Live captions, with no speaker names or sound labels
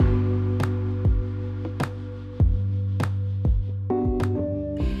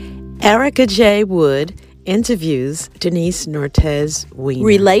Erica J. Wood interviews Denise Nortez Weiner.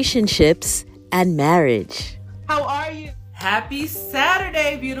 Relationships and marriage. How are you? Happy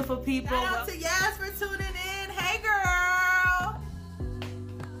Saturday, beautiful people. Shout out to Yas for tuning in. Hey, girl.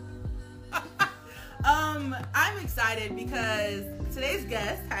 I'm excited because today's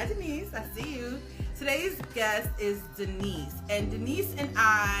guest, hi Denise, I see you. Today's guest is Denise, and Denise and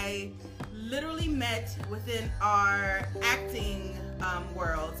I literally met within our acting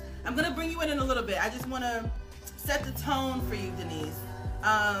worlds. I'm gonna bring you in a little bit. I just want to set the tone for you, Denise.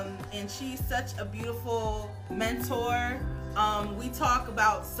 And she's such a beautiful mentor. We talk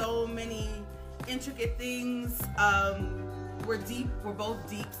about so many intricate things. We're both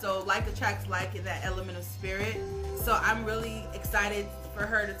deep, so like attracts like in that element of spirit. So I'm really excited for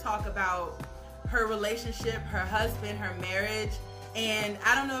her to talk about her relationship, her husband, her marriage. And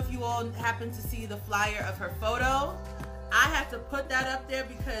I don't know if you all happen to see the flyer of her photo. I have to put that up there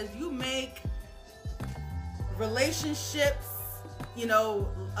because you make relationships,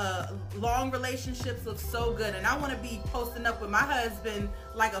 long relationships look so good. And I want to be posting up with my husband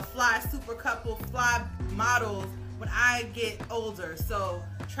like a fly super couple, fly models when I get older. So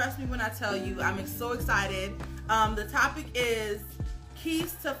trust me when I tell you, I'm so excited. The topic is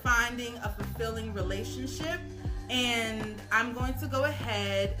keys to finding a fulfilling relationship. And I'm going to go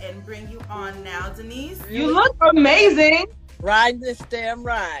ahead and bring you on now, Denise. You look amazing. Ride this damn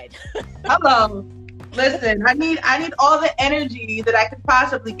ride. Hello. Listen, I need all the energy that I could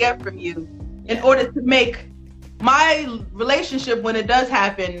possibly get from you in order to make my relationship, when it does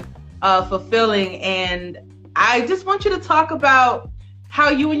happen, fulfilling. And I just want you to talk about how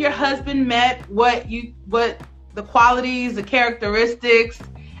you and your husband met, what the qualities, the characteristics,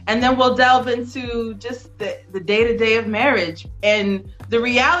 and then we'll delve into just the day-to-day of marriage. And the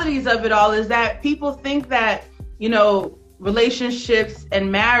realities of it all is that people think that, relationships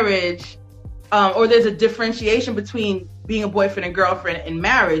and marriage, or there's a differentiation between being a boyfriend and girlfriend and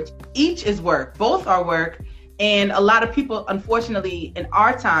marriage. Each is work. Both are work. And a lot of people, unfortunately, in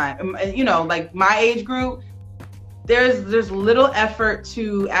our time, like my age group, there's little effort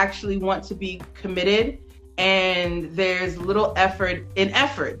to actually want to be committed. And there's little effort.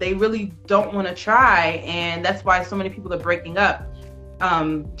 They really don't want to try. And that's why so many people are breaking up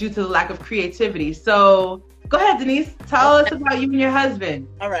due to the lack of creativity. So go ahead, Denise. Tell us about you and your husband.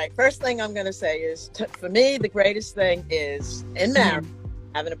 All right. First thing I'm going to say is, for me, the greatest thing is in marriage,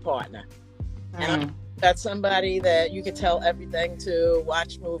 having a partner. And that's somebody that you can tell everything to,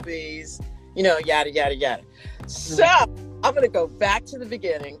 watch movies, yada, yada, yada. So I'm going to go back to the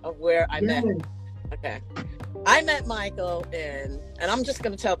beginning of where I met him. Okay. I met Michael and I'm just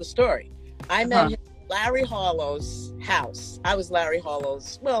going to tell the story. I met him at Larry Harlow's house. I was Larry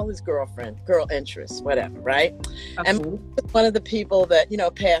Harlow's, his girlfriend, girl interest, whatever, right? Okay. And one of the people that,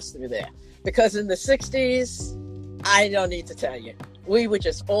 passed through there. Because in the 60s, I don't need to tell you, we were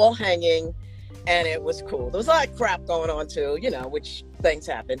just all hanging and it was cool. There was a lot of crap going on too, which things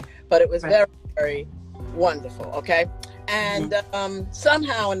happen, but it was very, very wonderful, okay? And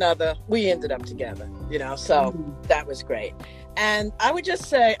somehow or another, we ended up together, so that was great. And I would just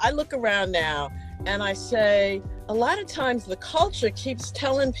say, I look around now and I say, a lot of times the culture keeps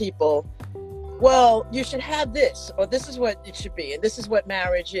telling people, well, you should have this, or this is what it should be, and this is what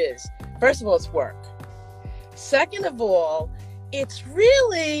marriage is. First of all, it's work. Second of all, it's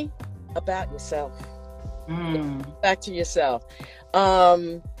really about yourself. Back to yourself.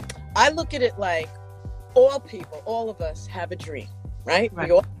 I look at it like, all of us have a dream, right?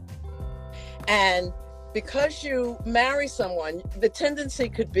 And because you marry someone, the tendency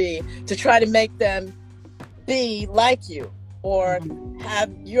could be to try to make them be like you or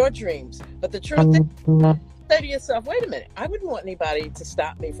have your dreams. But the truth is, say to yourself, wait a minute, I wouldn't want anybody to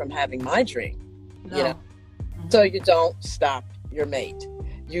stop me from having my dream. So you don't stop your mate.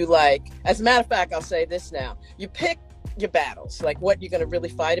 As a matter of fact, I'll say this now, you pick your battles, like what you're going to really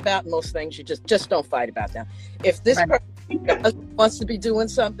fight about. Most things you just don't fight about them. If this person wants to be doing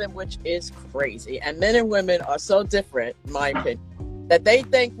something, which is crazy, and men and women are so different, in my opinion, that they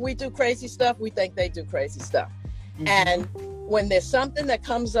think we do crazy stuff, we think they do crazy stuff. And when there's something that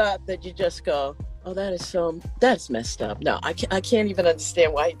comes up that you just go, oh, that's messed up. No, I can't even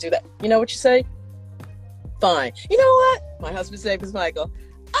understand why you do that. You know what you say? Fine. You know what? My husband's name is Michael.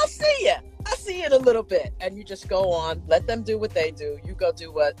 I'll see you in a little bit. And you just go on, let them do what they do. You go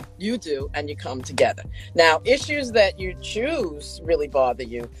do what you do, and you come together. Now, issues that you choose really bother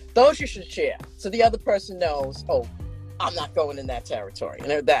you, those you should share. So the other person knows, oh, I'm not going in that territory.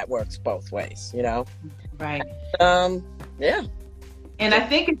 And that works both ways, Right. Yeah. And I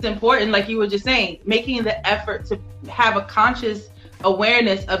think it's important, like you were just saying, making the effort to have a conscious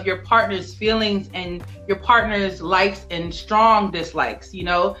awareness of your partner's feelings and your partner's likes and strong dislikes. You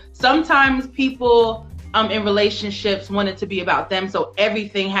know, sometimes people in relationships want it to be about them, so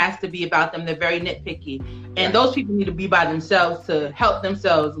everything has to be about them. They're very nitpicky, and those people need to be by themselves to help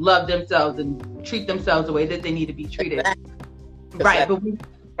themselves, love themselves, and treat themselves the way that they need to be treated. Right, but we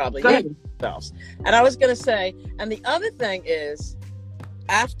probably themselves. And I was going to say, and the other thing is,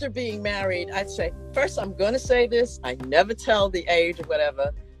 after being married, I'd say, first, I'm going to say this. I never tell the age or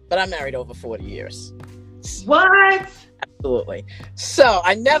whatever, but I'm married over 40 years. What? Absolutely. So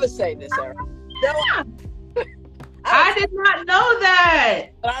I never say this, Eric. No, I did not know that.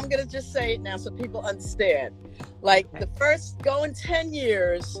 But I'm going to just say it now so people understand. Like the first going 10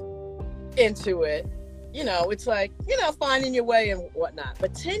 years into it, you know, it's like, you know, finding your way and whatnot.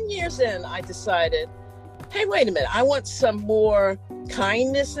 But 10 years in, I decided, hey, wait a minute. I want some more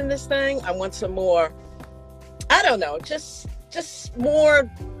kindness in this thing. I want some more, I don't know, just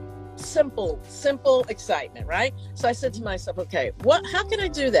more simple excitement, right? So I said to myself, okay, how can I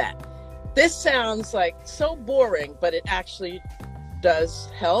do that? This sounds like so boring, but it actually does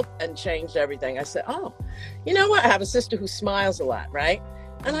help and change everything. I said, oh, you know what? I have a sister who smiles a lot, right?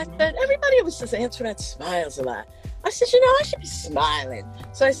 And I said, everybody was just Antoinette smiles a lot. I said, you know, I should be smiling.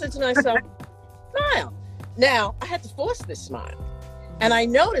 So I said to myself, smile. Now, I had to force this smile. And I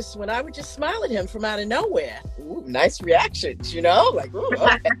noticed when I would just smile at him from out of nowhere, ooh, nice reactions, you know, like, ooh,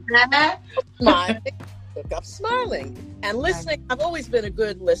 okay. Smiling, look up smiling. And listening, I've always been a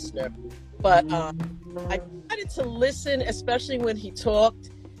good listener, but I started to listen, especially when he talked.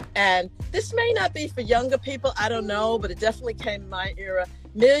 And this may not be for younger people, I don't know, but it definitely came in my era.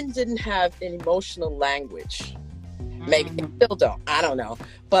 Men didn't have an emotional language. Maybe they still don't. I don't know.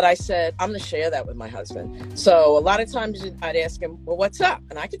 But I said, I'm going to share that with my husband. So a lot of times I'd ask him, well, what's up?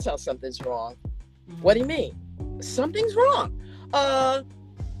 And I could tell something's wrong. What do you mean? Something's wrong. No,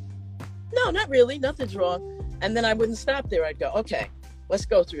 not really. Nothing's wrong. And then I wouldn't stop there. I'd go, okay, let's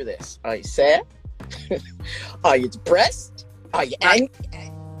go through this. Are you sad? Are you depressed? Are you angry?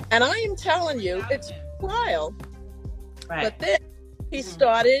 And I am telling you, it's a while. Right. But then he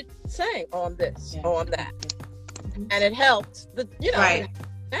started saying on this, on that. And it helped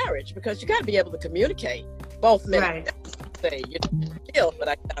marriage, because you got to be able to communicate. Both men say you feel, but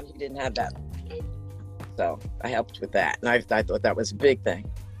I found he didn't have that. So I helped with that. And I thought that was a big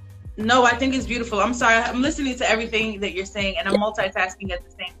thing. No, I think it's beautiful. I'm sorry. I'm listening to everything that you're saying, and I'm multitasking at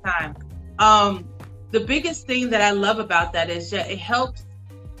the same time. The biggest thing that I love about that is that it helps.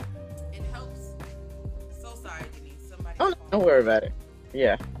 So sorry, Denise. Somebody. Oh, don't worry about it.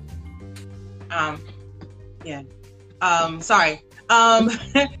 Yeah. Yeah. Sorry.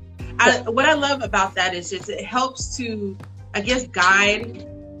 What I love about that is just it helps to, I guess,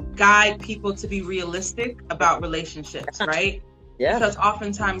 guide people to be realistic about relationships, right? Yeah. Because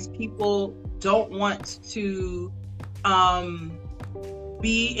oftentimes people don't want to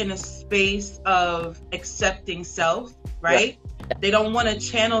be in a space of accepting self, right? They don't want to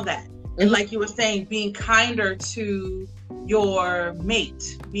channel that. And like you were saying, being kinder to your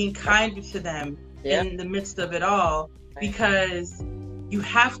mate, being kinder to them in the midst of it all, because you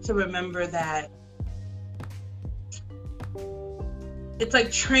have to remember that it's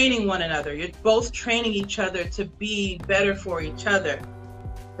like training one another. You're both training each other to be better for each other.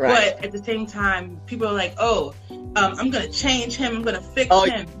 Right. But at the same time, people are like, oh, I'm going to change him. I'm going to fix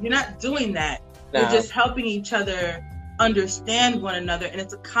him. You're not doing that. No. You're just helping each other understand one another. And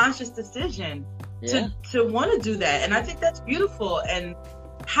it's a conscious decision to want to do that. And I think that's beautiful. And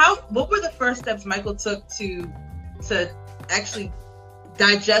what were the first steps Michael took to actually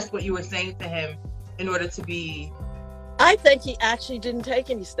digest what you were saying to him in order to be? I think he actually didn't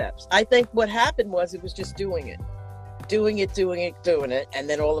take any steps. I think what happened was it was just doing it. And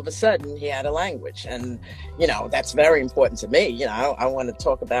then all of a sudden he had a language. And, you know, that's very important to me. You know, I want to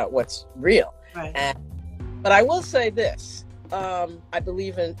talk about what's real. Right. But I will say this. I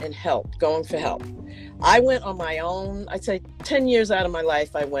believe in help, going for help. I went on my own. I'd say 10 years out of my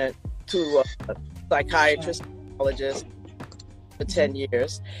life, I went to a psychiatrist, psychologist for 10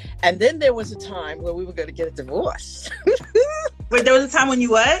 years. And then there was a time where we were going to get a divorce. Wait, there was a time when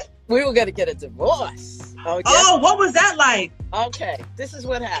you what? We were going to get a divorce. Okay? Oh, what was that like? Okay, this is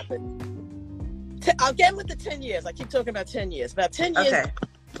what happened. Again with the 10 years. I keep talking about 10 years. About 10 years,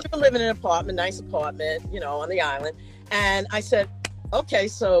 we were living in an apartment, nice apartment, you know, on the island. And I said, okay,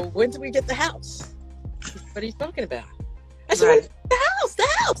 so when do we get the house? What are you talking about? I said, the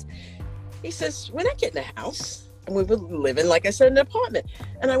house. He says, we're not getting a house. And we were living, like I said, in an apartment.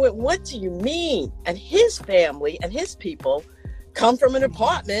 And I went, what do you mean? And his family and his people come from an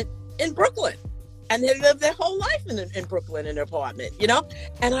apartment in Brooklyn. and they live their whole life in Brooklyn in an apartment, you know?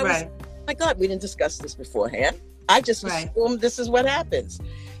 And I was, oh my God, we didn't discuss this beforehand. I just assumed this is what happens.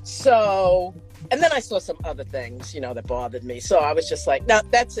 So, and then I saw some other things, you know, that bothered me. So I was just like, no,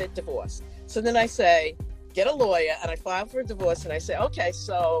 that's it, divorce. So then I say, get a lawyer, and I file for a divorce, and I say, okay,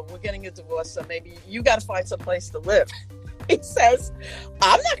 so we're getting a divorce, so maybe you got to find some place to live. He says,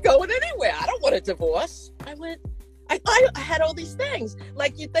 I'm not going anywhere. I don't want a divorce. I went, I had all these things.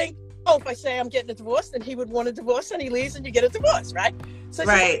 Like, you think, oh, if I say I'm getting a divorce, then he would want a divorce, and he leaves, and you get a divorce, right? So I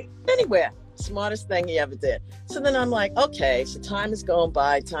said, anywhere. Smartest thing he ever did. So then I'm like, okay, so time's going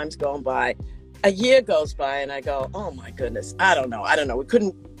by. A year goes by, and I go, oh my goodness, I don't know. We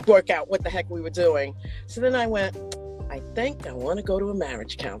couldn't work out what the heck we were doing. So then I went, I think I want to go to a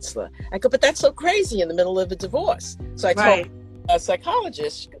marriage counselor. I go, but that's so crazy in the middle of a divorce. So I told a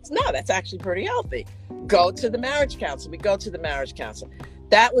psychologist, she goes, no, that's actually pretty healthy. Go to the marriage counselor. We go to the marriage counselor.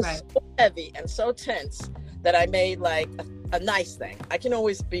 That was so heavy and so tense that I made like a nice thing. I can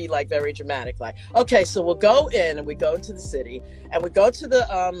always be like very dramatic, like, okay, so we'll go in, and we go into the city, and we go to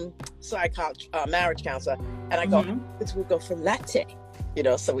the marriage counselor, and I go, we'll go for latte, you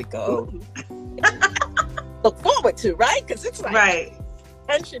know, so we go look forward to, right? Because it's like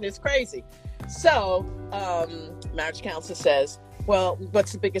tension is crazy. So marriage counselor says, well,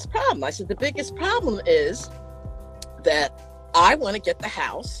 what's the biggest problem? I said, the biggest problem is that I want to get the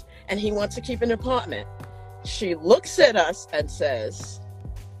house, and he wants to keep an apartment. She looks at us and says,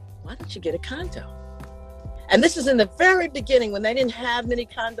 why don't you get a condo? And this is in the very beginning when they didn't have many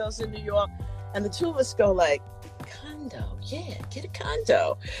condos in New York. And the two of us go like, condo, yeah, get a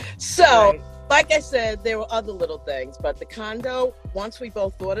condo. So, like I said, there were other little things, but the condo, once we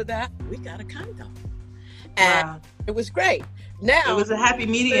both thought of that, we got a condo. And it was great. Now, it was a happy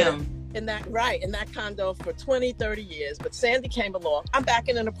medium. In that condo for 20, 30 years. But Sandy came along. I'm back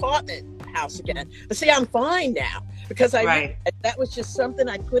in an apartment house again. But see, I'm fine now because that was just something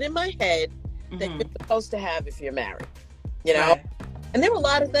I put in my head that you're supposed to have if you're married, you know? And there were a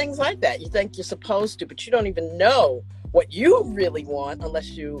lot of things like that. You think you're supposed to, but you don't even know what you really want unless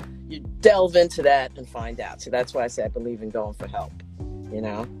you delve into that and find out. So that's why I say I believe in going for help, you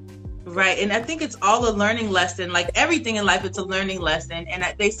know? Right. And I think it's all a learning lesson. Like everything in life, it's a learning lesson. And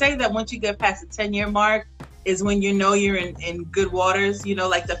they say that once you get past the 10-year mark is when you know you're in good waters. You know,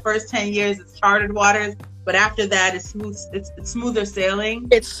 like the first 10 years, it's charted waters. But after that, it's smoother sailing.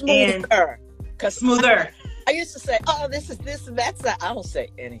 It's smoother. Smoother. I used to say, oh, this is this and that's that. I don't say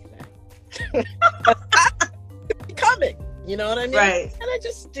anything. It's coming. You know what I mean? Right. And I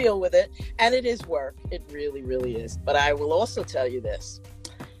just deal with it. And it is work. It really, really is. But I will also tell you this.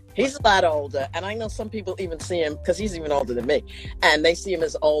 He's a lot older, and I know some people even see him, because he's even older than me, and they see him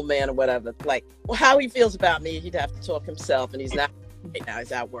as an old man or whatever. Like, well, how he feels about me, he'd have to talk himself, and he's not right now.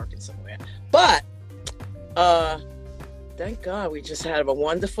 He's out working somewhere. But thank God we just had a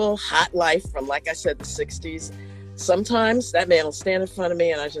wonderful, hot life from, like I said, the 60s. Sometimes that man will stand in front of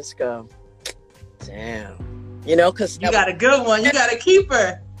me, and I just go, damn. You know, because... You got a good one. You got a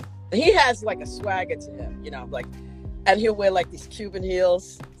keeper. He has, like, a swagger to him, you know, like... And he'll wear like these Cuban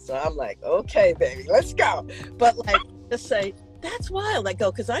heels. So I'm like, okay, baby, let's go. But like, just say, that's wild. I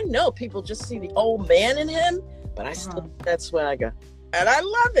go, because I know people just see the old man in him, but I still have that swagger. And I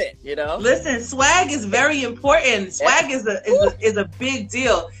love it, you know? Listen, swag is very important. Swag is a big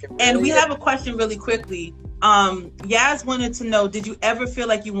deal. And we have a question really quickly. Yaz wanted to know, did you ever feel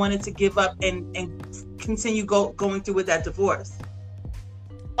like you wanted to give up and continue going through with that divorce?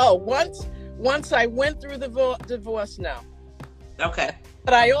 Oh, once I went through the divorce, no. Okay.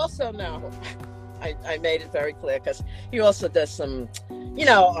 But I also know, I made it very clear, because he also does some, you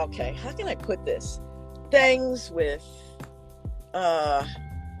know, okay, how can I put this? Things with,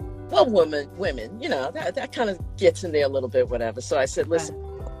 women, you know, that kind of gets in there a little bit, whatever. So I said, listen,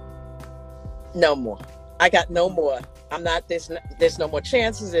 no more. I got no more. I'm not, there's no more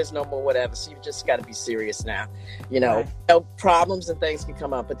chances, there's no more whatever. So you just got to be serious now. You know, problems and things can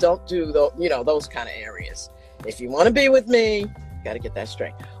come up, but don't do those kind of areas. If you want to be with me, you got to get that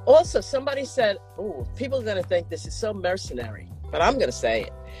straight. Also, somebody said, oh, people are going to think this is so mercenary, but I'm going to say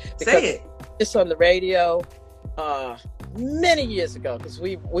it. Say it. It's on the radio many years ago, because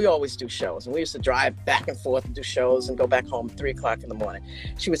we always do shows, and we used to drive back and forth and do shows and go back home at 3:00 in the morning.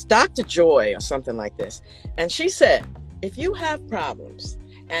 She was Dr. Joy or something like this. And she said, if you have problems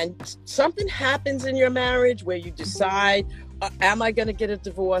and something happens in your marriage where you decide, am I going to get a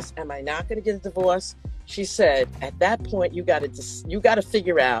divorce? Am I not going to get a divorce? She said, at that point, you got to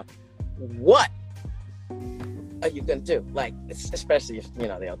figure out what are you going to do? Like, especially if, you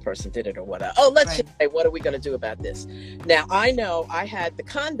know, the other person did it or whatever. Oh, let's just say, what are we going to do about this? Now, I know I had the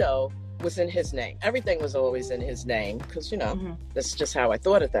condo was in his name. Everything was always in his name because, that's just how I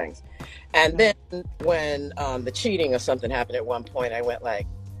thought of things. And then when the cheating or something happened at one point, I went like,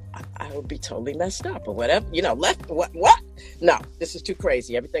 I would be totally messed up or whatever, left, what? No, this is too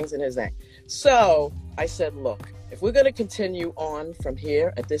crazy. Everything's in his name. So I said, look, if we're going to continue on from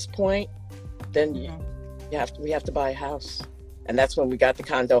here at this point, then we have to buy a house. And that's when we got the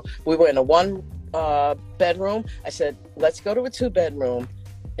condo. We were in a 1 bedroom. I said, let's go to a 2-bedroom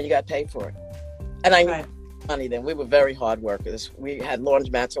and you got to pay for it. And I knew money then. We were very hard workers. We had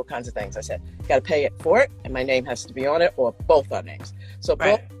laundromats, all kinds of things. I said, got to pay it for it. And my name has to be on it or both our names. So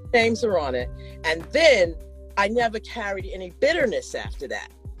both names are on it. And then I never carried any bitterness after that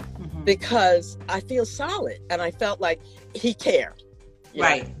because I feel solid and I felt like he cared.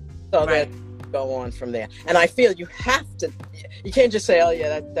 So then go on from there. And I feel you can't just say, oh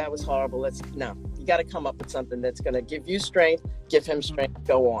yeah, that was horrible. No, you got to come up with something that's going to give you strength, give him strength,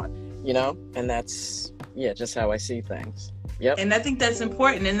 go on, and that's, just how I see things. Yep. And I think that's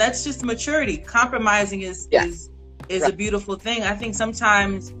important. And that's just maturity. Compromising is a beautiful thing. I think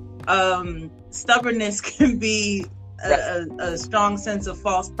sometimes stubbornness can be a strong sense of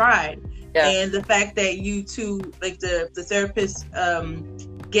false pride. And the fact that you two, like the therapist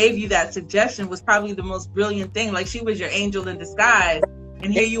gave you that suggestion was probably the most brilliant thing. Like, she was your angel in disguise.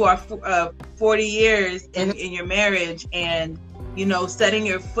 And here you are 40 years in your marriage and, setting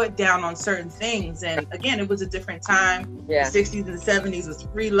your foot down on certain things. And again, it was a different time. The 60s and the 70s was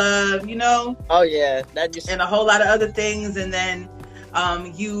free love, Oh, yeah. And a whole lot of other things. And then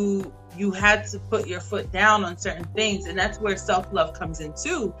you had to put your foot down on certain things. And that's where self-love comes in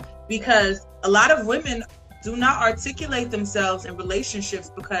too. Because a lot of women do not articulate themselves in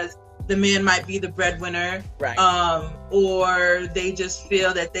relationships because the man might be the breadwinner, or they just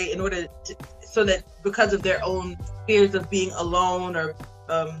feel that so that because of their own fears of being alone or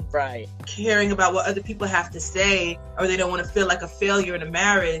caring about what other people have to say, or they don't want to feel like a failure in a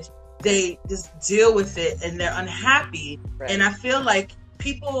marriage, they just deal with it and they're unhappy. And I feel like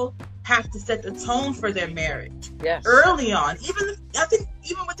people have to set the tone for their marriage early on. I think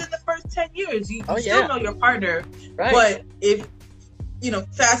even within the first 10 years, you still know your partner. But if,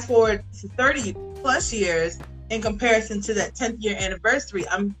 fast forward to 30 plus years in comparison to that 10th year anniversary,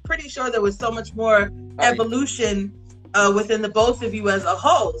 I'm pretty sure there was so much more evolution within the both of you as a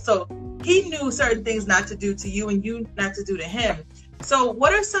whole. So he knew certain things not to do to you and you not to do to him. So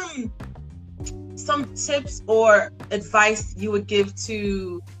what are some tips or advice you would give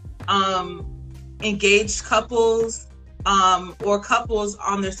to engaged couples or couples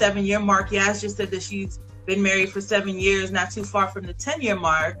on their 7-year mark? Yaz just said that she's been married for 7 years, not too far from the 10-year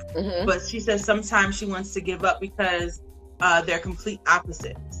mark, but she says sometimes she wants to give up because they're complete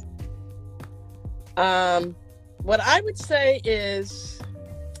opposites. What I would say is,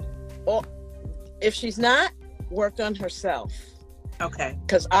 if she's not, work on herself. Okay.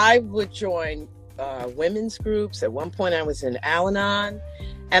 Because I would join women's groups. At one point I was in Al-Anon,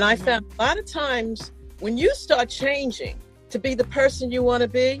 and I found a lot of times when you start changing to be the person you want to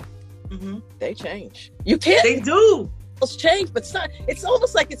be, they change. You can't. They do. Change, but it's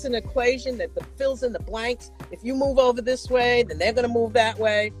almost like it's an equation that fills in the blanks. If you move over this way, then they're going to move that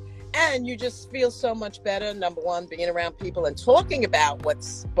way. And you just feel so much better, number one, being around people and talking about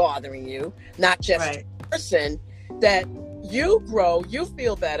what's bothering you, not just a person, that you grow, you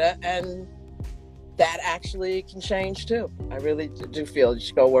feel better, and that actually can change too. I really do feel you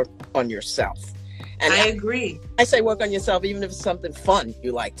should go work on yourself. And I agree. I say work on yourself, even if it's something fun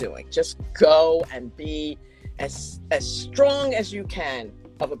you like doing. Just go and be as strong as you can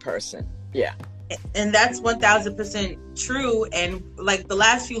of a person. Yeah. And that's 1000% true. And like the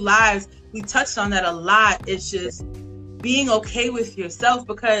last few lives, we touched on that a lot. It's just being okay with yourself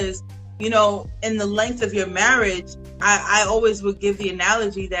because, in the length of your marriage, I always would give the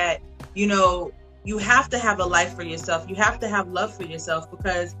analogy that, you have to have a life for yourself. You have to have love for yourself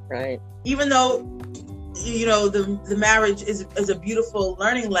because even though, the marriage is a beautiful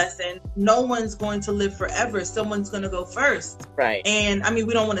learning lesson, no one's going to live forever. Someone's going to go first. And I mean,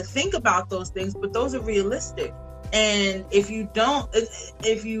 we don't want to think about those things, but those are realistic. And if you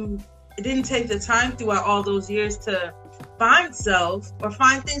didn't take the time throughout all those years to find self or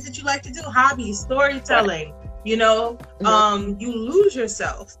find things that you like to do, hobbies, storytelling, you lose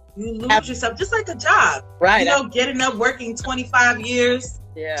yourself. You lose yourself, just like a job. Getting up, working 25 years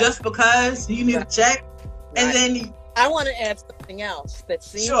just because you need a check. And then I want to add something else that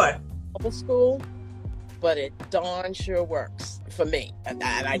seems old school, but it darn sure works for me. And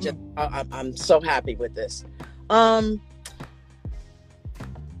I'm so happy with this. When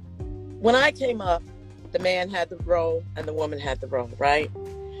I came up, the man had the role and the woman had the role, right?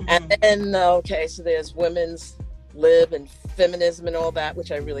 And then, okay, so there's women's lib and feminism and all that,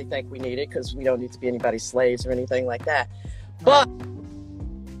 which I really think we need it because we don't need to be anybody's slaves or anything like that. But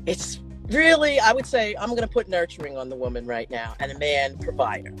it's really, I would say, I'm going to put nurturing on the woman right now and a man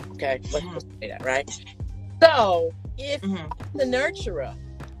provider. Okay, let's just say that, right? So if I'm the nurturer,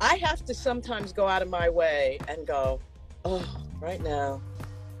 I have to sometimes go out of my way and go, oh, right now,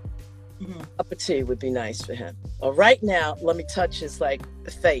 a cup of tea would be nice for him. Or right now, let me touch his like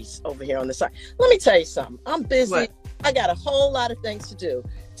face over here on the side. Let me tell you something. I'm busy. What? I got a whole lot of things to do.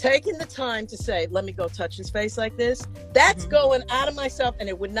 Taking the time to say, let me go touch his face like this, that's going out of myself, and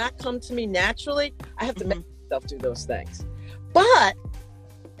it would not come to me naturally. I have to make myself do those things. But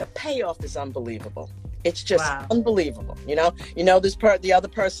the payoff is unbelievable. It's just unbelievable. You know, the other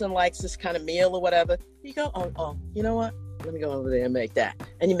person likes this kind of meal or whatever. You go, oh, you know what? Let me go over there and make that.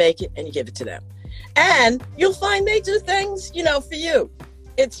 And you make it and you give it to them. And you'll find they do things, you know, for you.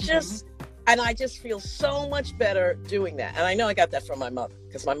 It's just, and I just feel so much better doing that. And I know I got that from my mother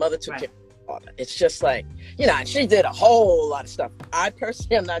because my mother took care of my father. It's just like, you know, she did a whole lot of stuff. I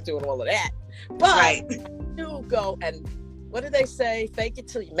personally am not doing all of that. But you go and, what do they say? Fake it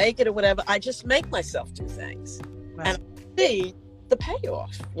till you make it or whatever. I just make myself do things. And I see the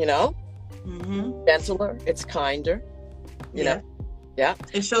payoff, you know? Gentler, it's kinder. You know,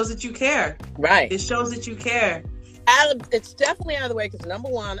 it shows that you care. Right. It shows that you care. It's definitely out of the way because number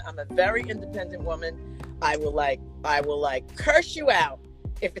one, I'm a very independent woman. I will curse you out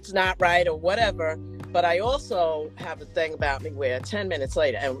if it's not right or whatever. But I also have a thing about me where 10 minutes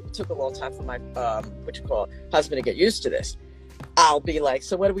later, and it took a long time for my husband to get used to this. I'll be like,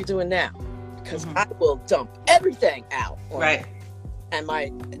 so what are we doing now? Because I will dump everything out. Right. And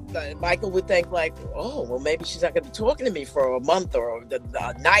Michael would think like, oh, well, maybe she's not going to be talking to me for a month or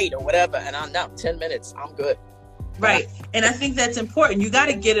a night or whatever. And I'm not 10 minutes. I'm good. Right. And I think that's important. You got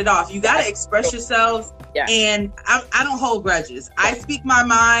to get it off. You got to express yourself. Yeah. And I don't hold grudges. I speak my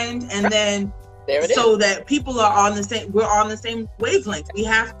mind, and then so that people are we're on the same wavelength. We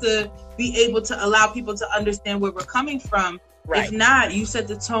have to be able to allow people to understand where we're coming from. Right. If not, you set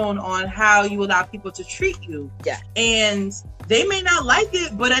the tone on how you allow people to treat you. Yeah. And they may not like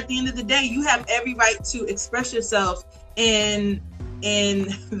it, but at the end of the day, you have every right to express yourself in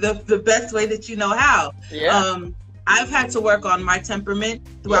the best way that you know how. Yeah. I've had to work on my temperament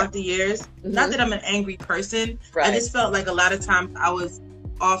throughout the years. Not that I'm an angry person. Right. I just felt like a lot of times I was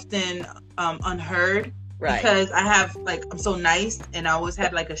often unheard. Right. Because I'm so nice, and I always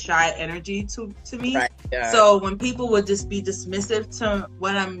had like a shy energy to me. Right. Yeah. So when people would just be dismissive to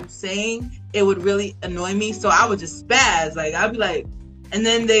what I'm saying, it would really annoy me. So I would just spaz. Like I'd be like, and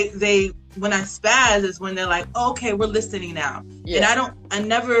then they when I spaz is when they're like, oh, okay, we're listening now. Yeah. And I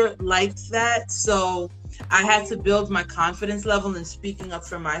never liked that. So I had to build my confidence level in speaking up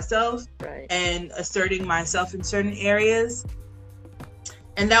for myself and asserting myself in certain areas.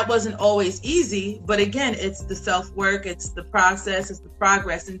 And that wasn't always easy, but again, it's the self-work, it's the process, it's the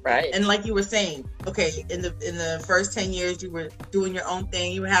progress. And like you were saying, okay, in the first 10 years, you were doing your own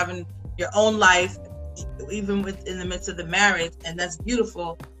thing, you were having your own life, even in the midst of the marriage, and that's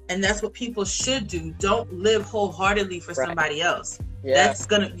beautiful. And that's what people should do. Don't live wholeheartedly for somebody else. Yeah.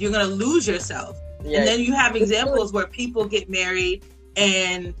 You're gonna lose yourself. Yeah. And then you have examples where people get married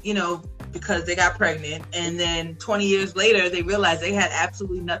and, you know, because they got pregnant, and then 20 years later they realize they had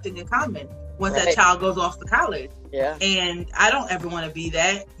absolutely nothing in common once that child goes off to college. Yeah. And I don't ever want to be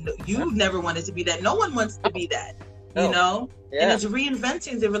that. You've never wanted to be that. No one wants to be that. You know? Yeah. And it's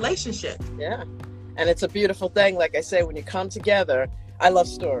reinventing the relationship. Yeah. And it's a beautiful thing. Like I say, when you come together, I love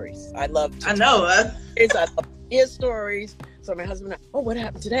stories. I love to hear stories. So my husband and I, what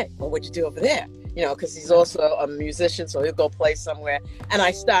happened today? Well, what'd you do over there? You know, because he's also a musician, so he'll go play somewhere. And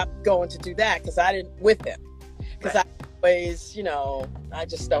I stopped going to do that because I didn't with him. Because I always, you know, I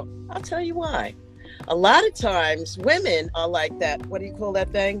just don't. I'll tell you why. A lot of times women are like that. What do you call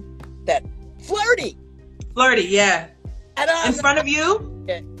that thing? That flirty. Flirty, yeah. And in front of you?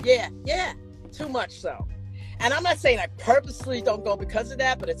 Yeah. Too much so. And I'm not saying I purposely don't go because of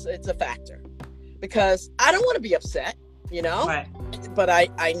that, but it's a factor. Because I don't want to be upset, you know? Right. But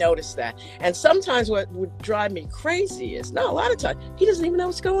I noticed that. And sometimes what would drive me crazy is, a lot of times, he doesn't even know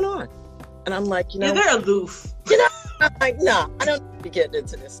what's going on. And I'm like, you know. Yeah, they're aloof. You know, I'm like, no, I don't be getting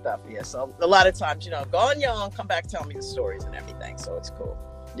into this stuff here. So a lot of times, you know, go on your own, come back, tell me the stories and everything. So it's cool.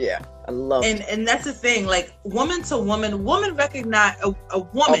 Yeah, I love it. And that's the thing, like woman to woman recognize a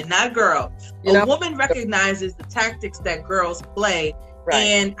woman, not a girl. A woman recognizes the tactics that girls play. Right.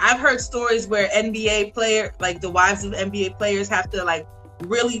 And I've heard stories where NBA player, like the wives of NBA players, have to like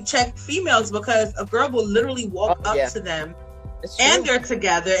really check females because a girl will literally walk up to them and they're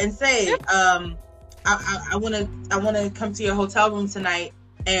together, and say, I want to come to your hotel room tonight,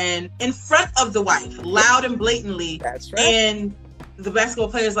 and in front of the wife, loud and blatantly. That's right. And the basketball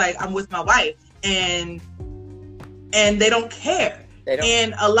player's like, I'm with my wife, and they don't care.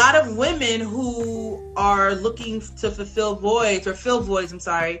 And a lot of women who are looking to fill voids,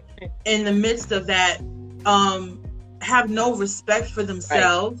 in the midst of that, have no respect for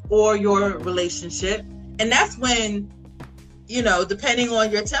themselves or your relationship. And that's when, you know, depending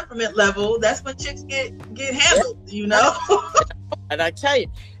on your temperament level, that's when chicks get handled, you know? And I tell you,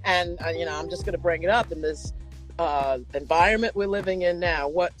 and you know, I'm just going to bring it up in this environment we're living in now.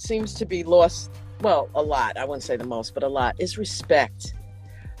 What seems to be lost, well, a lot, I wouldn't say the most, but a lot, is respect.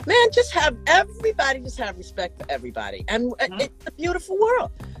 Man, everybody just have respect for everybody. And it's a beautiful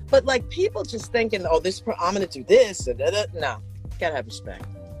world. But like people just thinking, oh, I'm going to do this. No, you gotta have respect.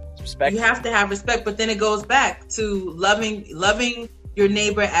 Respect. You have to have respect, but then it goes back to loving your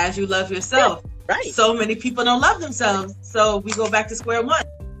neighbor as you love yourself. Yeah, right. So many people don't love themselves. So we go back to square one.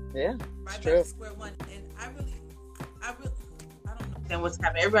 Yeah. Right true. Back to square one. And I don't understand what's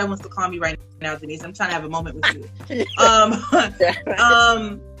happening. Everybody wants to call me right now, Denise. I'm trying to have a moment with you. I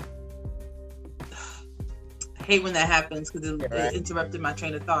hate when that happens because it interrupted my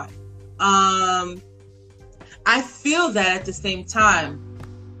train of thought. I feel that at the same time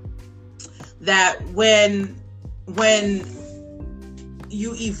that when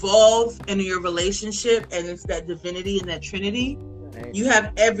you evolve in your relationship and it's that divinity and that trinity, you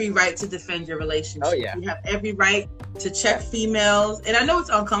have every right to defend your relationship. Oh, yeah. You have every right to check females. And I know it's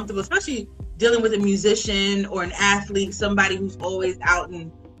uncomfortable, especially dealing with a musician or an athlete, somebody who's always out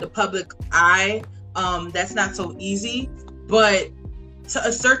in the public eye. That's not so easy. But to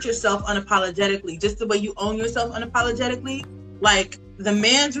assert yourself unapologetically, just the way you own yourself unapologetically, like the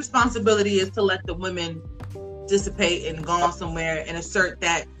man's responsibility is to let the women dissipate and go on somewhere and assert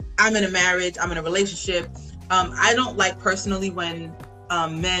that I'm in a marriage, I'm in a relationship. I don't like personally when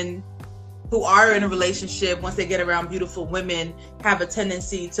men who are in a relationship, once they get around beautiful women, have a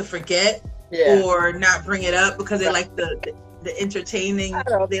tendency to forget or not bring it up because they like the entertaining,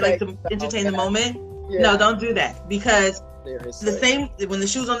 they like to entertain the moment. Yeah. No, don't do that, because the same, when the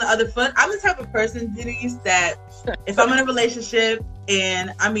shoe's on the other foot, I'm the type of person, Denise, that if I'm in a relationship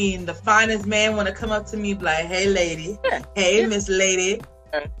and I mean the finest man want to come up to me like, hey lady, hey Miss Lady,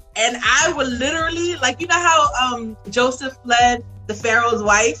 and I would literally, like, you know how Joseph fled the Pharaoh's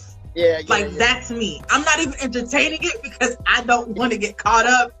wife? That's me. I'm not even entertaining it because I don't want to get caught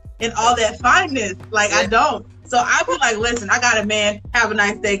up in all that fineness. I don't. So I be like, listen, I got a man, have a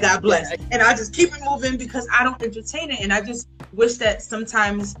nice day, God bless. And I just keep it moving because I don't entertain it. And I just wish that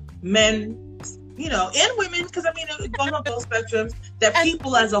sometimes men, you know, and women, because I mean, it goes on both spectrums, that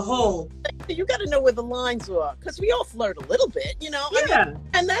people as a whole. You got to know where the lines are, because we all flirt a little bit, you know? Yeah. I mean,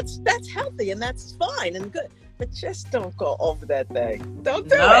 and that's healthy and that's fine and good. But just don't go over that thing. Don't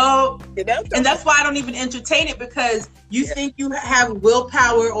do it. You know? And that's why I don't even entertain it, because you think you have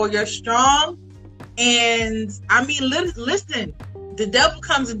willpower or you're strong. And I mean, listen, the devil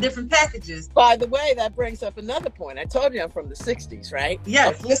comes in different packages. By the way, that brings up another point. I told you I'm from the 60s, right?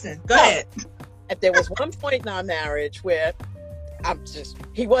 Yes, listen, go ahead. There was one point in our marriage where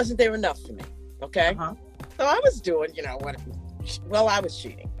he wasn't there enough for me, okay? So I was doing, you know, I was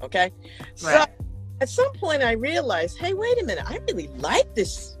cheating, okay? So at some point I realized, hey, wait a minute, I really like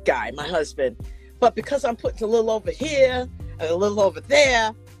this guy, my husband, but because I'm putting a little over here and a little over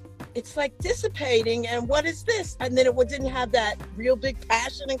there, it's like dissipating, and what is this? And then it didn't have that real big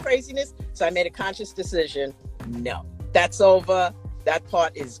passion and craziness. So I made a conscious decision. No, that's over. That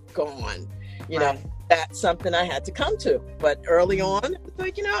part is gone. You know, that's something I had to come to. But early on,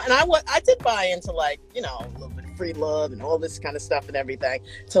 like, you know, and I did buy into, like, you know, a little bit of free love and all this kind of stuff and everything.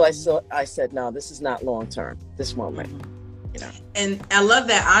 Till I said, no, this is not long term. This won't make, you know. And I love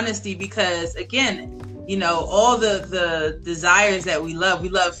that honesty, because again, you know, all the desires that we love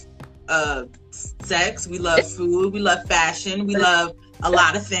sex, we love food, we love fashion, we love a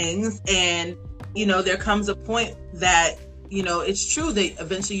lot of things. And, you know, there comes a point that, you know, it's true that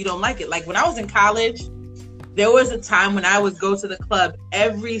eventually you don't like it. Like when I was in college, there was a time when I would go to the club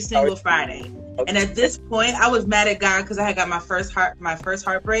every single Friday. And at this point, I was mad at God because I had got my first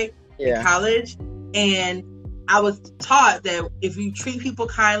heartbreak in college. And I was taught that if you treat people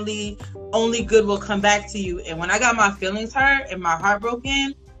kindly, only good will come back to you. And when I got my feelings hurt and my heart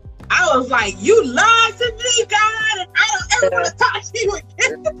broken, I was like, you lied to me, God, and I don't ever want to talk to you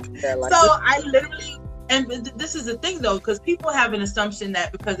again. So I literally, and this is the thing though, because people have an assumption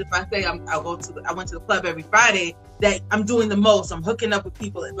that because if I say I went to the club every Friday, that I'm doing the most, I'm hooking up with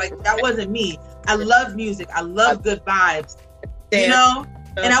people. Like, that wasn't me. I love music. I love good vibes. you know?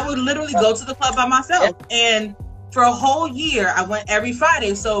 And I would literally go to the club by myself. And for a whole year, I went every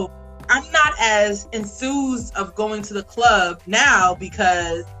Friday. So I'm not as enthused of going to the club now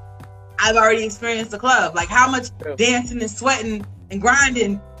because I've already experienced the club. Like, how much dancing and sweating and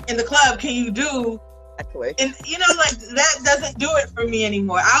grinding in the club can you do? Exactly. And, you know, like, that doesn't do it for me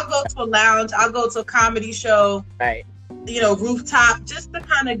anymore. I'll go to a lounge. I'll go to a comedy show. Right. You know, rooftop, just to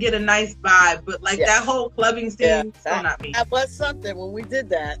kind of get a nice vibe. But, like, that whole clubbing scene, still not me. That was something when we did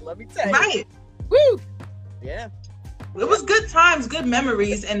that. Let me tell you. Right. Woo! Yeah. It was good times, good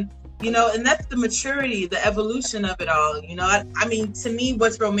memories. And, you know, and that's the maturity, the evolution of it all. You know, I mean, to me,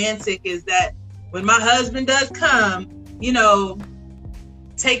 what's romantic is that when my husband does come, you know,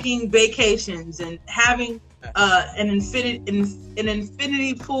 taking vacations and having an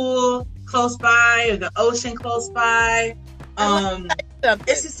infinity pool close by, or the ocean close by.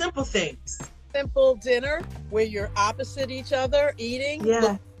 It's the simple things. Simple dinner where you're opposite each other, eating, look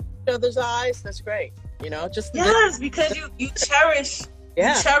at each other's eyes. That's great. You know, just because you cherish.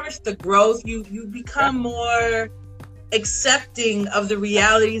 You cherish the growth. You become more accepting of the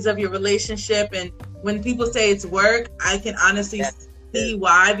realities of your relationship. And when people say it's work, I can honestly see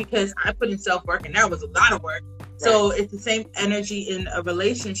why, because I put in self-work and that was a lot of work. Right. So it's the same energy in a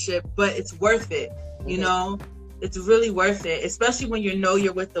relationship, but it's worth it. You know, it's really worth it, especially when you know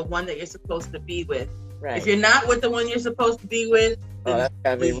you're with the one that you're supposed to be with. Right. If you're not with the one you're supposed to be with, that's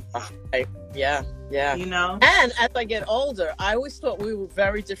gotta be yeah. You know? And as I get older, I always thought we were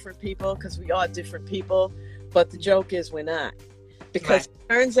very different people, because we are different people. But the joke is we're not. Because it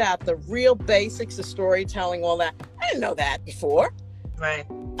turns out the real basics of storytelling, all that, I didn't know that before. Right.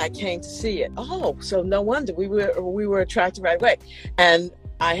 I came to see it. Oh, so no wonder we were attracted right away. And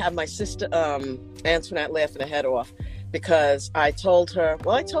I have my sister, Antoinette, laughing her head off, because I told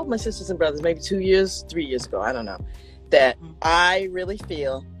my sisters and brothers maybe 3 years ago, I don't know, that I really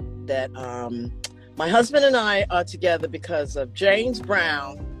feel that my husband and I are together because of James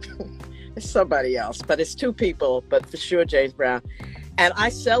Brown. It's somebody else, but it's two people, but for sure James Brown. And I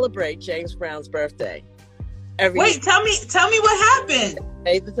celebrate James Brown's birthday every year. Tell me what happened.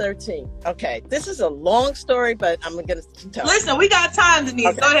 May the 13th. Okay, this is a long story, but I'm going to tell you. Listen, we got time, Denise.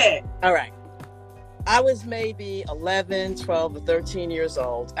 Okay. Go ahead. All right. I was maybe 11, 12, or 13 years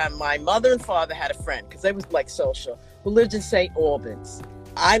old, and my mother and father had a friend, because they was like social, who lived in St. Albans.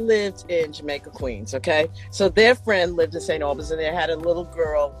 I lived in Jamaica, Queens, okay? So their friend lived in St. Albans, and they had a little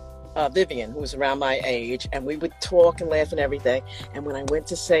girl, Vivian, who was around my age, and we would talk and laugh and everything. And when I went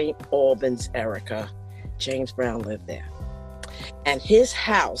to St. Albans, Erica, James Brown lived there. And his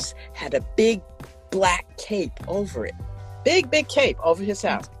house had a big black cape over it. Big cape over his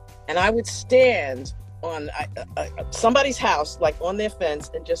house. And I would stand on somebody's house, like on their fence,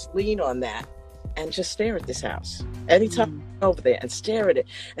 and just lean on that and just stare at this house. Anytime I go over there and stare at it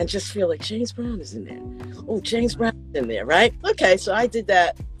and just feel like James Brown is in there. Oh, James Brown is in there, right? Okay, so I did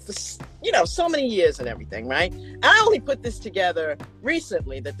that for, so many years and everything, right? I only put this together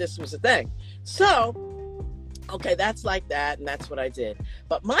recently that this was a thing. So, okay, that's like that, and that's what I did.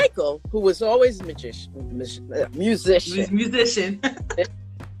 But Michael, who was always a musician.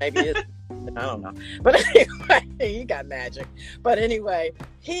 Maybe it's, I don't know. But anyway, he got magic. But anyway,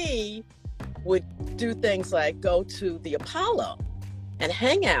 he would do things like go to the Apollo and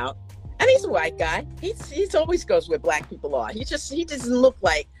hang out. And he's a white guy. He's always goes where black people are. He doesn't look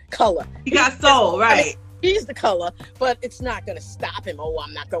like color. He got soul, right? He's the color, but it's not going to stop him. Oh,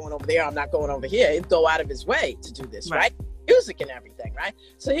 I'm not going over there. I'm not going over here. He'd go out of his way to do this, right? Music and everything, right?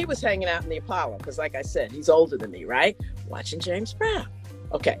 So he was hanging out in the Apollo because, like I said, he's older than me, right? Watching James Brown.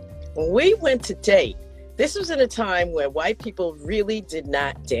 Okay. When we went to date, this was at a time where white people really did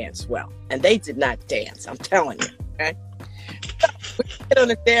not dance well. And they did not dance, I'm telling you, okay? We would get on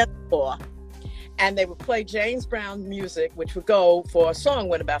the dance floor, and they would play James Brown music, which would go for a song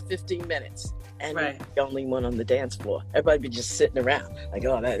went about 15 minutes. And the only one on the dance floor. Everybody be just sitting around. Like,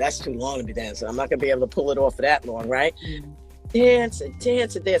 oh, that's too long to be dancing. I'm not going to be able to pull it off for that long, right? Dance and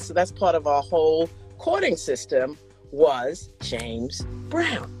dance and dance. So that's part of our whole courting system was James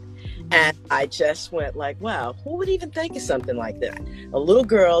Brown. And I just went like, wow, who would even think of something like that? A little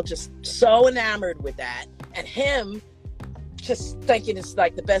girl just so enamored with that, and him just thinking it's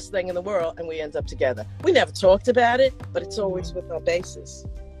like the best thing in the world, and we end up together. We never talked about it, but it's always with our bases.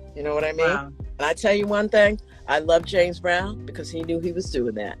 You know what I mean? Wow. And I tell you one thing, I love James Brown because he knew he was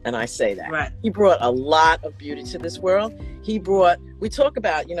doing that, and I say that. Right. He brought a lot of beauty to this world. We talk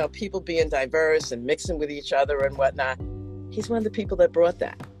about, people being diverse and mixing with each other and whatnot. He's one of the people that brought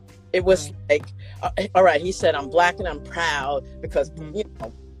that. It was like, all right, he said, I'm black and I'm proud because,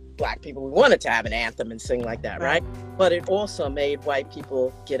 black people, we wanted to have an anthem and sing like that, right? But it also made white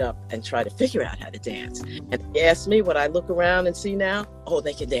people get up and try to figure out how to dance. And if you ask me what I look around and see now, oh,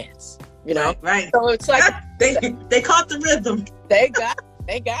 they can dance, you know? Right. So it's like they caught the rhythm. They got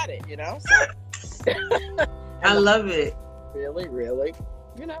it, you know? So, I love it. Really, really,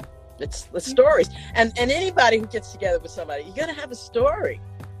 you know, it's the stories. And anybody who gets together with somebody, you're going to have a story.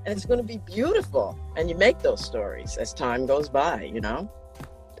 And it's going to be beautiful. And you make those stories as time goes by, you know?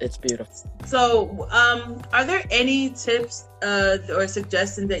 It's beautiful. So, are there any tips or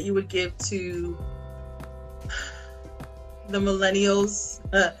suggestions that you would give to the millennials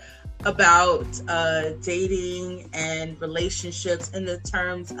about dating and relationships in the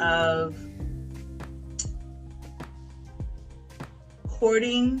terms of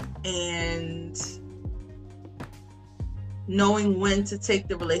courting and knowing when to take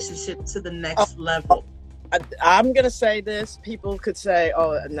the relationship to the next level? I'm going to say this. People could say,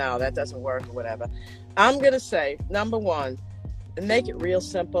 oh, no, that doesn't work or whatever. I'm going to say, number one, make it real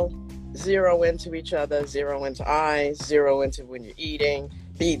simple. Zero into each other, zero into eyes, zero into when you're eating.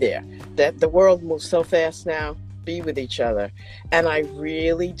 Be there. That the world moves so fast now. Be with each other. And I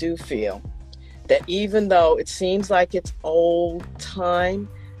really do feel that even though it seems like it's old time,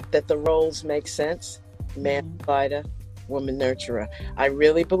 that the roles make sense. Man provider, woman nurturer. I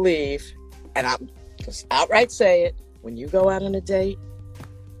really believe, and I'm just outright say it, when you go out on a date,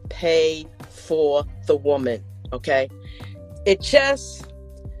 pay for the woman, okay? It just,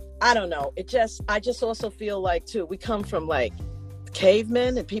 I don't know, I just also feel like, too, we come from like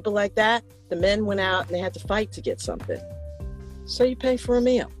cavemen and people like that. The men went out and they had to fight to get something. So you pay for a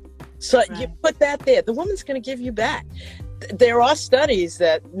meal. So you put that there. The woman's going to give you back. There are studies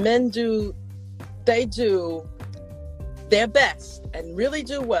that men do their best and really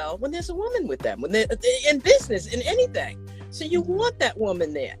do well when there's a woman with them, when they're in business, in anything. So you want that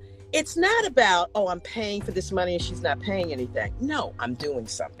woman there. It's not about, oh, I'm paying for this money and she's not paying anything. No, I'm doing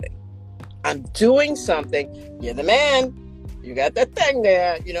something. You're the man. You got that thing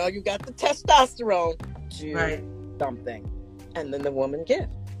there. You know, you got the testosterone. Do something. And then the woman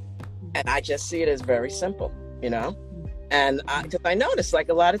gives. And I just see it as very simple, you know? And because I notice, like,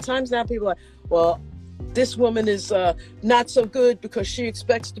 a lot of times now people are like, well, this woman is not so good because she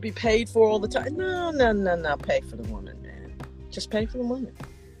expects to be paid for all the time. No. Pay for the woman, man. Just pay for the woman.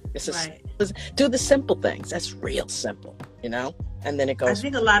 Do the simple things. That's real simple, you know? And then it goes. I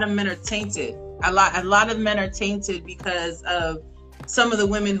think a lot of men are tainted. A lot of men are tainted because of some of the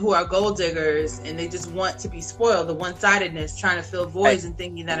women who are gold diggers and they just want to be spoiled, the one-sidedness, trying to fill voids and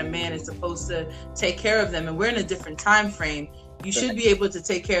thinking that a man is supposed to take care of them. And we're in a different time frame. You should be able to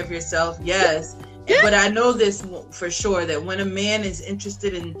take care of yourself, yes. But I know this for sure, that when a man is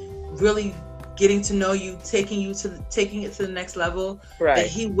interested in really getting to know you, taking it to the next level, that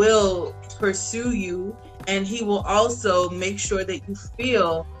he will pursue you, and he will also make sure that you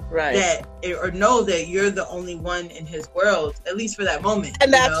feel that or know that you're the only one in his world, at least for that moment.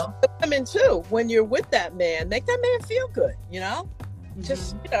 And that's the women too. When you're with that man, make that man feel good, you know?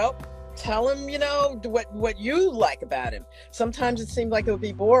 Just, you know, tell him, you know, what you like about him. Sometimes it seems like it would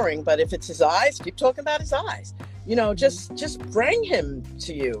be boring, but if it's his eyes, keep talking about his eyes. You know, just bring him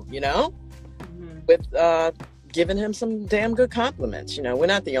to you, you know, with giving him some damn good compliments. You know, we're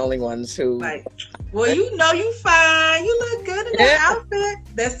not the only ones who. Well, you know, you fine. You look good in that outfit.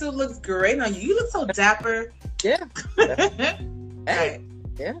 That suit looks great on you. You look so dapper. Yeah. Right.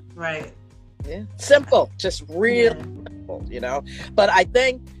 Yeah. Right. Yeah. Simple. Just real simple, you know. But I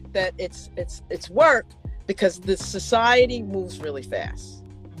think that it's work because the society moves really fast.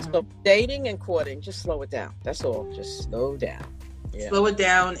 So dating and courting, just slow it down. That's all. Just slow down. Yeah. Slow it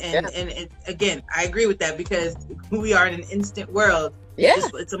down, and again, I agree with that because we are in an instant world. Yeah,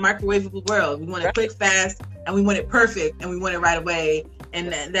 it's a microwavable world. We want it quick, fast, and we want it perfect, and we want it right away,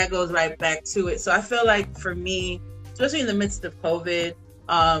 and that goes right back to it. So I feel like for me, especially in the midst of COVID,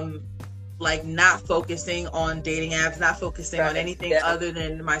 like not focusing on dating apps, not focusing on anything other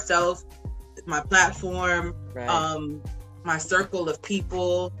than myself, my platform, my circle of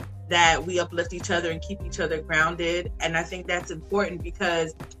people, that we uplift each other and keep each other grounded. And I think that's important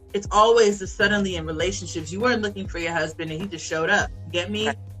because it's always the suddenly in relationships. You weren't looking for your husband and he just showed up. You get me?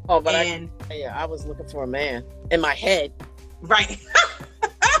 Oh, but I was looking for a man in my head. Right.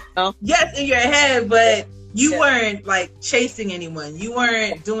 Yes, in your head, but you weren't like chasing anyone. You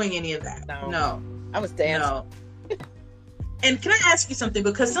weren't doing any of that. No. I was dancing. No. And can I ask you something?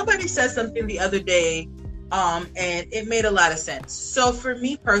 Because somebody said something the other day, and it made a lot of sense. So for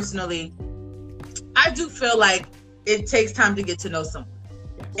me personally, I do feel like it takes time to get to know someone.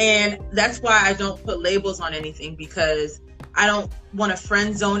 And that's why I don't put labels on anything, because I don't want to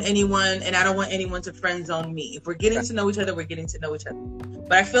friend zone anyone, and I don't want anyone to friend zone me. If we're getting to know each other, we're getting to know each other.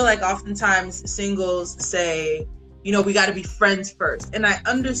 But I feel like oftentimes singles say, you know, we got to be friends first. And I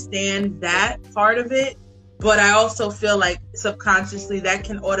understand that part of it, but I also feel like subconsciously that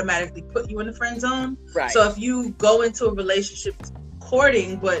can automatically put you in the friend zone. Right. So if you go into a relationship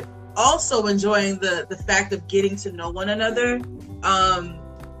courting, but also enjoying the fact of getting to know one another,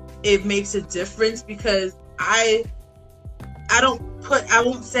 it makes a difference, because I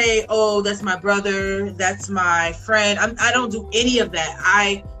won't say, oh, that's my brother, that's my friend. I don't do any of that.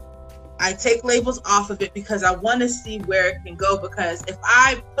 I take labels off of it because I want to see where it can go, because if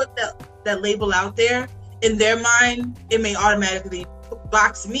I put that label out there, in their mind, it may automatically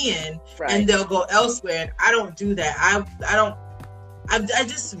box me in, and they'll go elsewhere. And I don't do that. I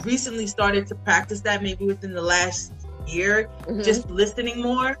just recently started to practice that, maybe within the last year, just listening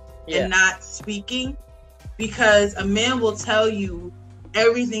more and not speaking, because a man will tell you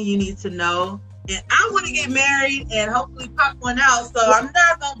everything you need to know. And I want to get married and hopefully pop one out, so I'm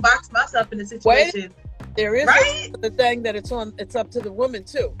not going to box myself in a situation. There is the thing that it's up to the woman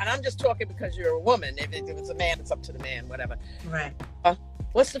too. And I'm just talking because you're a woman. If it's a man, it's up to the man, whatever. Right.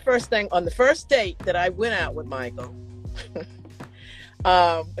 What's the first thing on the first date that I went out with Michael?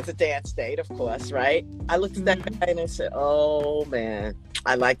 It's a dance date, of course, right? I looked at that guy and I said, oh man,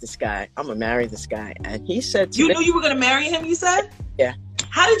 I like this guy. I'm gonna marry this guy. And he said to me, knew you were gonna marry him, you said? Yeah.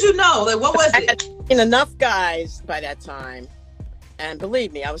 How did you know? Like, what was it? I had seen enough guys by that time. And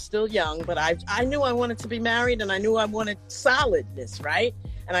believe me, I was still young, but I knew I wanted to be married, and I knew I wanted solidness, right?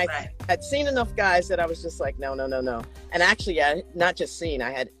 And I had seen enough guys that I was just like, no. And actually, I not just seen, I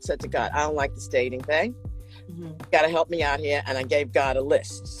had said to God, I don't like this dating thing. You got to help me out here. And I gave God a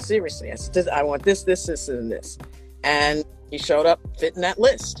list. Seriously, I said, I want this, and this. And he showed up fitting that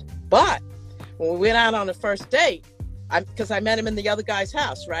list. But when we went out on the first date, because I met him in the other guy's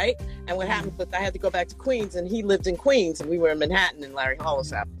house, right? And what happened was I had to go back to Queens, and he lived in Queens, and we were in Manhattan in Larry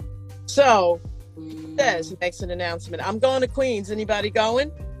Hollow's house. So he makes an announcement, I'm going to Queens. Anybody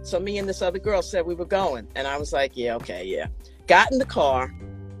going? So me and this other girl said we were going. And I was like, yeah, okay, yeah. Got in the car,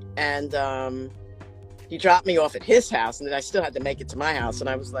 and he dropped me off at his house, and then I still had to make it to my house. And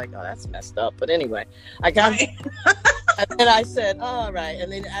I was like, oh, that's messed up. But anyway, I got and I said, oh, all right.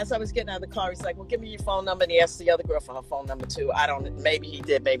 And then as I was getting out of the car, he's like, well, give me your phone number. And he asked the other girl for her phone number too. Maybe he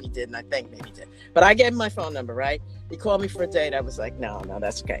did, maybe he didn't. I think maybe he did. But I gave him my phone number, right? He called me for a date. I was like, no,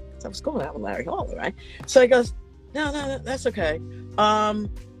 that's okay. So I was going out with Larry Hollow, right? So he goes, no, that's okay. Then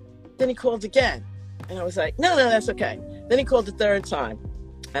he called again. And I was like, no, that's okay. Then he called the third time.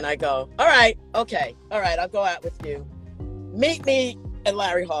 And I go, all right, okay. All right, I'll go out with you. Meet me at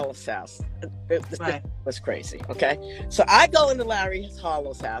Larry Hollow's house. It was crazy, okay? So I go into Larry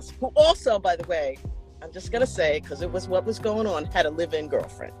Hollow's house, who also, by the way, I'm just going to say, because it was what was going on, had a live-in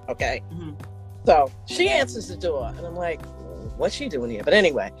girlfriend, okay? So she answers the door, and I'm like, what's she doing here? But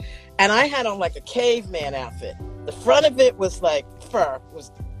anyway, and I had on like a caveman outfit. The front of it was like fur. It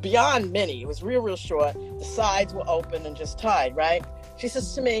was beyond mini. It was real short. The sides were open and just tied, right? She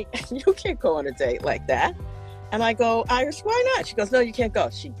says to me, you can't go on a date like that. And I go, Iris, why not? She goes, no, you can't go.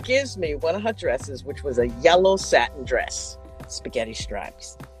 She gives me one of her dresses, which was a yellow satin dress, spaghetti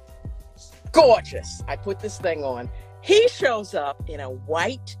stripes. Gorgeous. I put this thing on. He shows up in a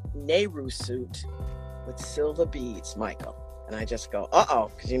white Nehru suit with silver beads, Michael. And I just go,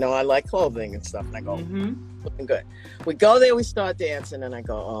 because you know I like clothing and stuff. And I go, looking good. We go there, we start dancing, and I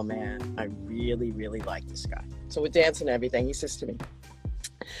go, oh man, I really, really like this guy. So we're dancing and everything. He says to me,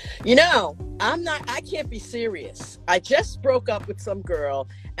 you know, I can't be serious. I just broke up with some girl,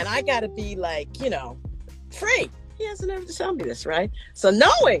 and I got to be like, you know, free. He hasn't ever told me this, right? So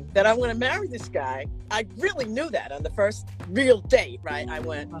knowing that I want to marry this guy, I really knew that on the first real date, right? I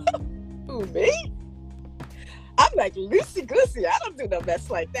went, who, me? I'm like loosey-goosey. I don't do no mess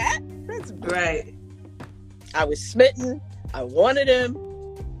like that. That's right. I was smitten. I wanted him.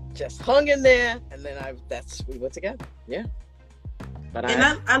 Just hung in there, and then we went together. Yeah. But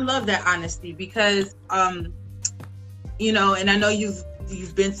I love that honesty, because you know, and I know you've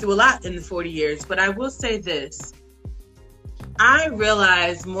been through a lot in the 40 years, but I will say this. I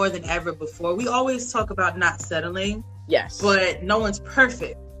realize more than ever before, we always talk about not settling. Yes. But no one's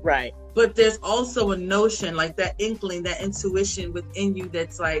perfect. Right. But there's also a notion, like that inkling, that intuition within you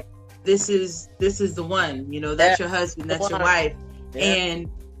that's like, this is the one, you know, that's your husband, that's your wife. Yeah.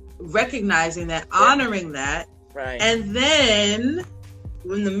 And recognizing that, honoring that. Right. And then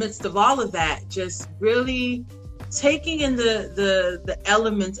in the midst of all of that, just really taking in the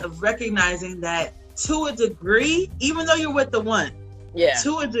elements of recognizing that to a degree, even though you're with the one,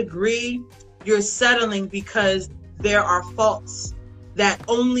 to a degree, you're settling because there are faults that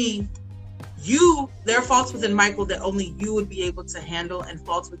only there are faults within Michael that only you would be able to handle, and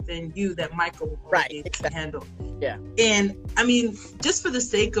faults within you that Michael would be able to handle. Yeah. And I mean, just for the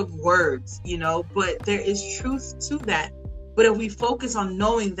sake of words, you know, but there is truth to that. But if we focus on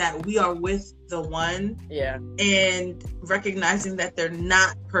knowing that we are with the one, and recognizing that they're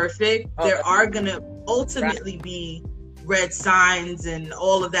not perfect, there are going to ultimately be red signs and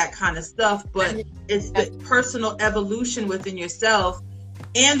all of that kind of stuff. But it's the personal evolution within yourself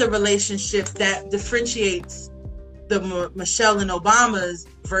and the relationship that differentiates the Michelle and Obamas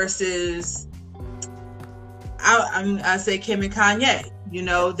versus, I say Kim and Kanye. You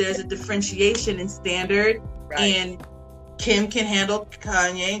know, there's a differentiation in standard, and Kim can handle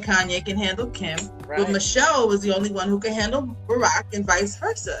Kanye and Kanye can handle Kim. But Michelle was the only one who could handle Barack, and vice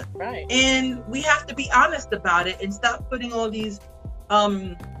versa. And we have to be honest about it and stop putting all these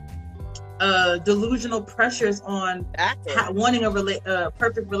delusional pressures on wanting a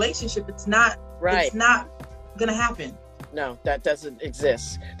perfect relationship. It's not gonna happen. No, that doesn't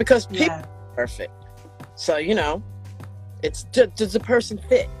exist, because people are perfect. So, you know, it's does the person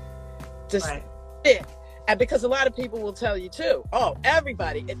fit? Fit. And because a lot of people will tell you too,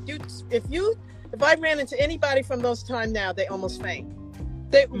 everybody, if I ran into anybody from those times now, they almost faint.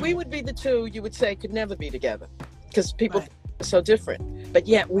 We would be the two you would say could never be together, because people are so different. But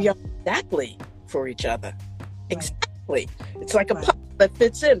yet we are exactly for each other. Exactly. It's like a puzzle that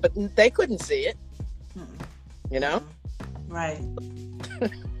fits in, but they couldn't see it. You know? Right.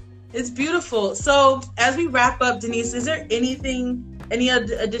 It's beautiful. So as we wrap up, Denise, is there any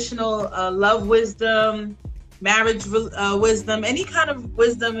additional love wisdom, marriage wisdom, any kind of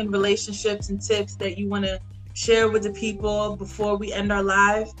wisdom in relationships and tips that you want to share with the people before we end our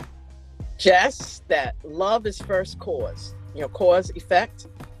live? Just that love is first cause. You know, cause, effect.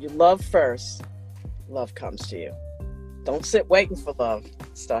 You love first, love comes to you. Don't sit waiting for love.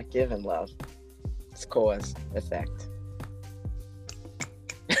 Start giving love. It's cause, effect.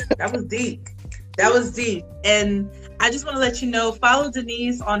 That was deep. That was deep. And I just want to let you know, follow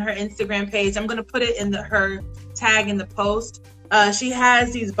Denise on her Instagram page. I'm going to put it in her tag in the post. She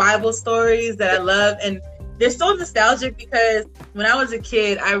has these Bible stories that I love, and they're so nostalgic because when I was a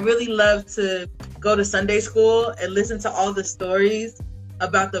kid, I really loved to go to Sunday school and listen to all the stories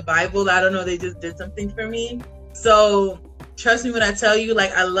about the Bible. I don't know, they just did something for me. So trust me when I tell you,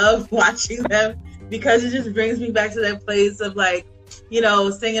 like, I love watching them because it just brings me back to that place of, like, you know,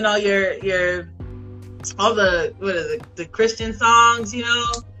 singing all all the Christian songs, you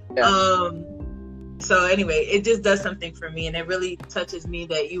know. So anyway, it just does something for me, and it really touches me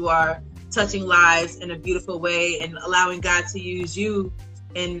that you are touching lives in a beautiful way and allowing God to use you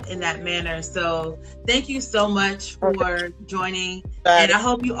in that manner. So thank you so much for joining. And I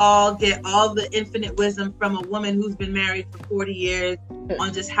hope you all get all the infinite wisdom from a woman who's been married for 40 years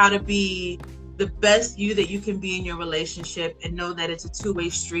on just how to be the best you that you can be in your relationship, and know that it's a two-way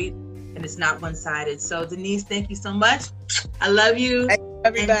street and it's not one-sided. So Denise, thank you so much. I love you.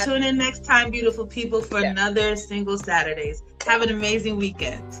 And tune in next time, beautiful people, for another Single Saturdays. Have an amazing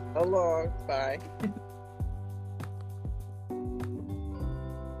weekend. So long. Bye.